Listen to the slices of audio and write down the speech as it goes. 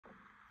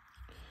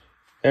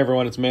Hey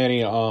everyone, it's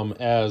Manny.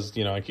 As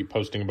you know, I keep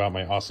posting about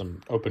my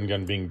awesome open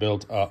gun being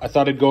built. I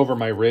thought I'd go over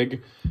my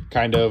rig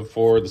kind of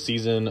for the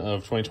season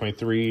of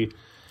 2023.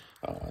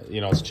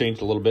 It's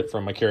changed a little bit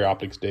from my carry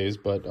optics days,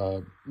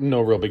 but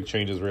no real big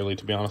changes really,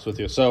 to be honest with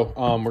you. So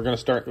we're going to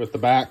start with the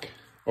back,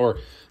 or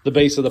the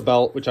base of the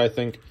belt, which I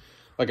think,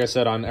 like I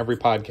said on every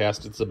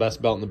podcast, it's the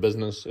best belt in the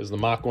business, is the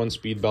Mach 1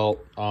 speed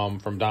belt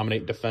from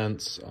Dominate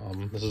Defense.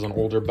 This is an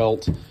older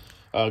belt.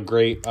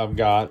 Great. I've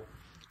got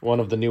one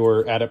of the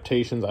newer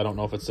adaptations. I don't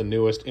know if it's the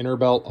newest inner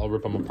belt. I'll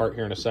rip them apart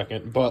here in a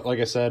second. But like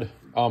I said,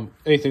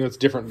 anything that's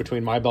different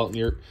between my belt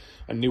and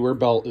a newer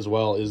belt as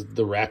well is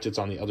the ratchets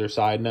on the other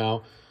side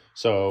now.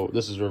 So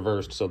this is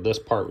reversed. So this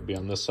part would be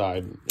on this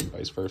side and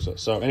vice versa.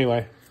 So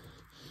anyway,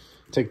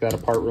 take that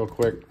apart real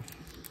quick.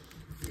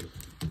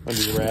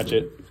 Undo the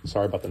ratchet.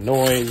 Sorry about the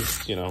noise,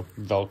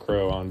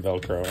 Velcro on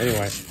Velcro.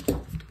 Anyway,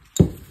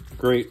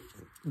 great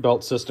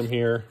belt system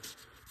here.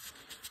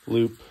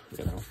 Loop,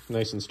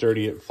 nice and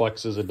sturdy. It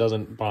flexes, it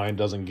doesn't bind,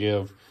 doesn't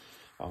give.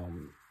 But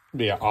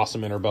yeah,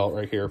 awesome inner belt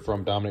right here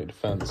from Dominate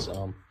Defense.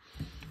 So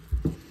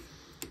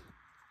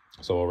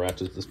we'll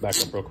ratchet this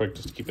back up real quick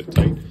just to keep it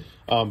tight.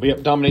 But yeah,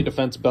 Dominate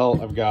Defense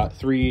belt. I've got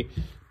 3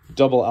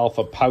 double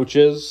alpha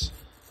pouches.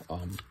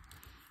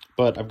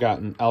 But I've got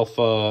an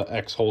Alpha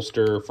X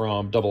holster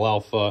from Double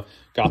Alpha.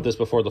 Got this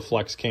before the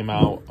Flex came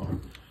out.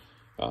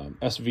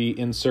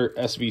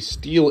 SV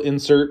steel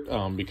insert,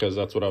 because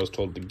that's what I was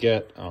told to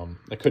get.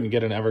 I couldn't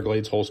get an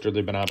Everglades holster.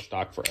 They've been out of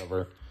stock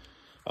forever.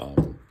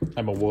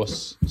 I'm a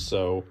wuss,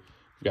 so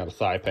I've got a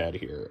thigh pad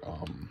here,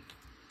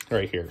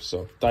 right here.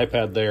 So thigh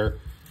pad there.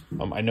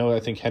 I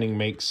think Henning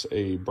makes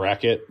a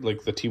bracket,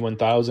 like the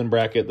T1000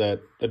 bracket,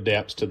 that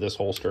adapts to this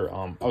holster.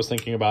 I was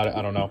thinking about it.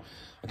 I don't know.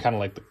 I kind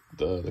of like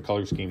the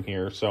color scheme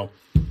here. So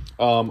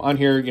on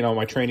here,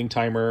 my training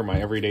timer,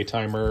 my everyday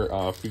timer.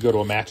 If you go to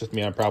a match with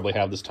me, I probably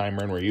have this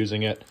timer and we're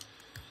using it.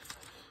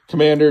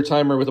 Commander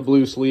timer with a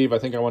blue sleeve. I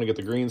think I want to get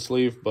the green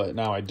sleeve, but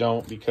now I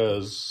don't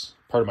because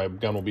part of my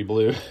gun will be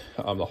blue.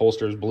 The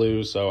holster is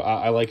blue, so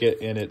I like it,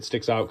 and it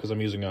sticks out because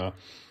I'm using a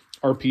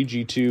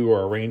RPG2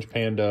 or a Range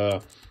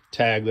Panda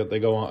tag that they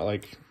go on,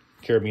 like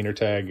carabiner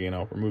tag,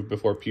 remove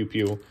before pew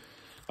pew.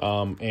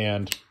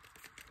 And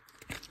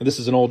this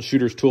is an old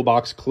shooter's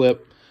toolbox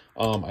clip.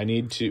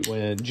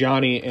 When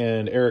Johnny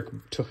and Eric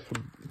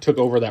took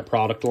over that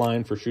product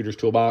line for Shooter's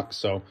Toolbox,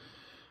 so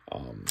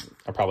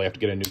I probably have to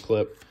get a new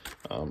clip.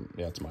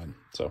 Yeah, it's mine,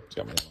 so it's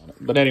got my name on it.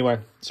 But anyway,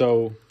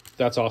 so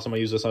that's awesome. I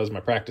use this as my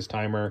practice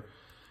timer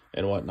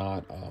and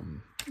whatnot.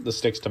 This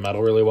sticks to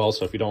metal really well,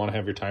 so if you don't want to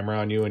have your timer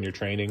on you and you're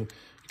training, you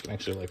can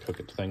actually hook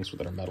it to things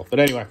that are metal. But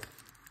anyway,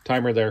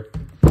 timer there.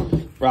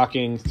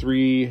 Rocking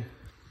 3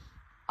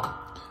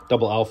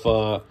 double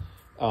alpha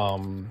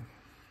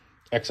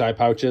XI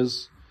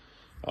pouches.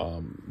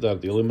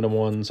 The aluminum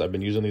ones. I've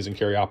been using these in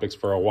carry optics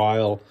for a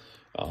while.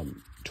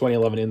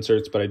 2011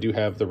 inserts, but I do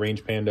have the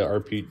Range Panda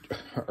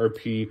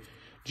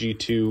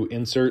RPG2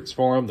 inserts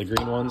for them, the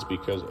green ones,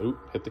 because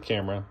hit the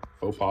camera,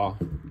 faux pas.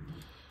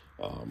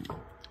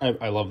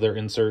 I love their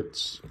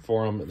inserts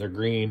for them. They're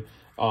green.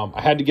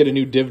 I had to get a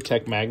new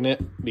DivTech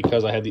magnet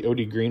because I had the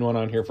OD green one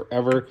on here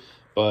forever,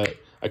 but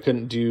I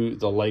couldn't do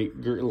the light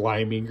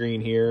limey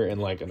green here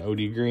and like an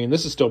OD green.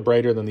 This is still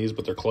brighter than these,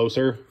 but they're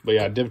closer. But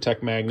yeah,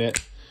 DivTech magnet,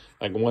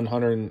 like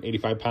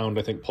 185 pound,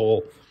 I think,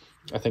 pull.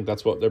 I think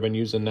that's what they've been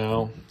using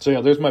now. So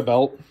yeah, there's my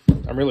belt.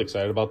 I'm really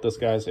excited about this,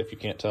 guys, if you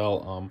can't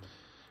tell,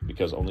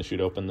 because Only Shoot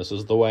Open, this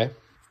is the way.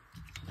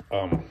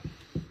 I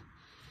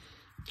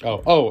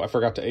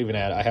forgot to even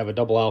add, I have a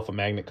double alpha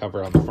magnet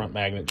cover on the front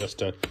magnet just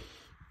to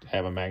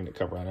have a magnet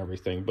cover on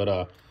everything.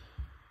 But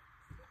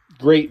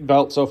great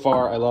belt so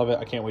far. I love it.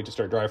 I can't wait to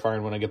start dry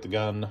firing when I get the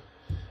gun.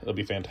 It'll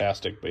be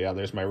fantastic. But yeah,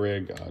 there's my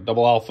rig.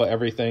 Double alpha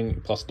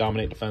everything, plus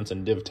Dominate Defense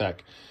and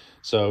DivTech.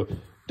 So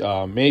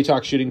Manny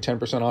Talks Shooting,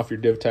 10% off your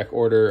DivTech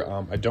order.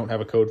 I don't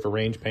have a code for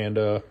Range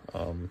Panda.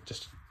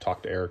 Just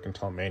talk to Eric and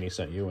tell him Manny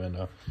sent you,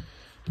 and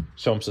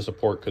show him some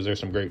support because there's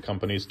some great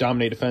companies.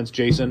 Dominate Defense,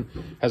 Jason,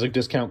 has a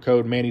discount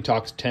code, Manny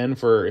Talks 10,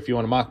 for if you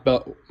want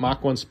a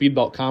Mach 1 speed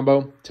belt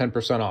combo,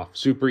 10% off.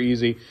 Super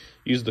easy.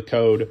 Use the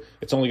code.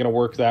 It's only going to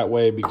work that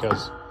way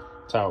because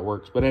that's how it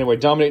works. But anyway,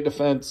 Dominate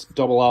Defense,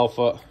 double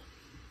alpha,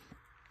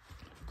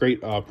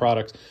 great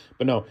products.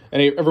 But no,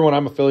 everyone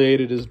I'm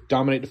affiliated is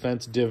Dominate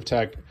Defense,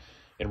 DivTech,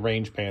 and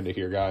Range Panda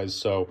here, guys.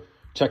 So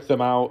check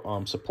them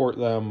out, support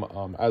them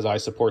as I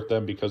support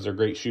them because they're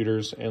great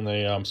shooters and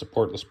they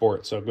support the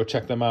sport. So go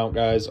check them out,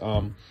 guys.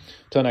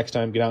 Till next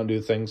time, get out and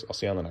do things. I'll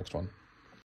see you on the next one.